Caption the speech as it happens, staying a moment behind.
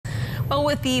Well,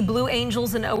 with the Blue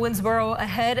Angels in Owensboro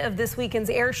ahead of this weekend's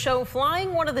air show,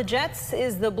 flying one of the jets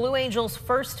is the Blue Angels'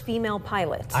 first female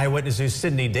pilot. Eyewitness News'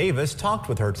 Sydney Davis talked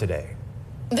with her today.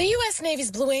 The U.S.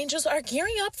 Navy's Blue Angels are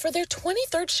gearing up for their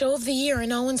 23rd show of the year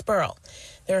in Owensboro.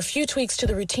 There are a few tweaks to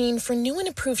the routine for new and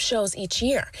improved shows each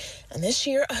year, and this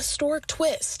year a historic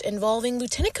twist involving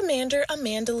Lieutenant Commander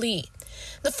Amanda Lee.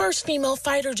 The first female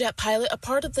fighter jet pilot, a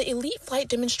part of the elite flight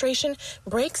demonstration,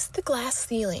 breaks the glass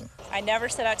ceiling. I never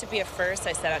set out to be a first,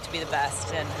 I set out to be the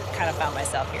best, and kind of found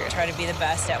myself here. Try to be the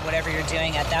best at whatever you're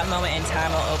doing. At that moment in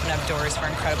time, I'll open up doors for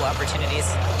incredible opportunities.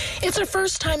 It's her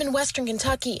first time in Western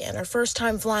Kentucky and her first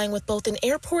time flying with both an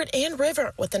airport and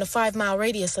river within a 5-mile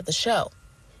radius of the show.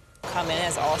 Come in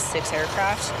as all 6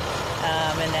 aircraft,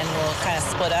 and then we'll kind of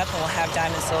split up and we'll have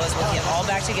diamond solos. We'll get all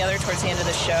back together towards the end of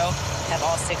the show, have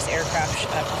all 6 aircraft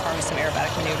performing some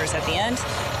aerobatic maneuvers at the end.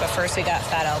 But first we got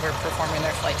Fat Albert performing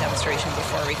their flight demonstration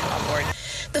before we come on board.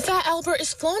 The Fat Albert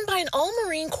is flown by an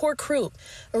all-Marine Corps crew.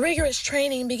 Rigorous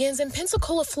training begins in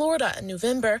Pensacola, Florida in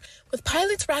November, with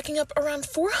pilots racking up around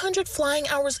 400 flying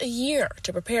hours a year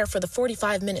to prepare for the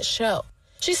 45-minute show.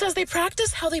 She says they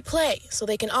practice how they play so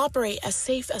they can operate as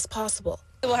safe as possible.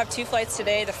 We'll have 2 flights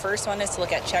today. The first one is to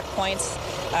look at checkpoints,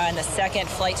 and the second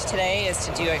flight today is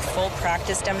to do a full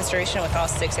practice demonstration with all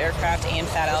 6 aircraft and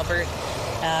Fat Albert.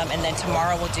 And then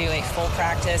tomorrow we'll do a full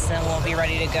practice and we'll be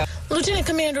ready to go. Lieutenant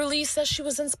Commander Lee says she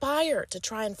was inspired to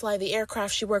try and fly the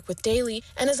aircraft she worked with daily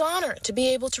and is honored to be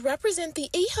able to represent the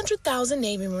 800,000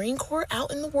 Navy Marine Corps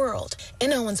out in the world.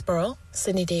 In Owensboro,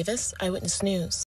 Sydney Davis, Eyewitness News.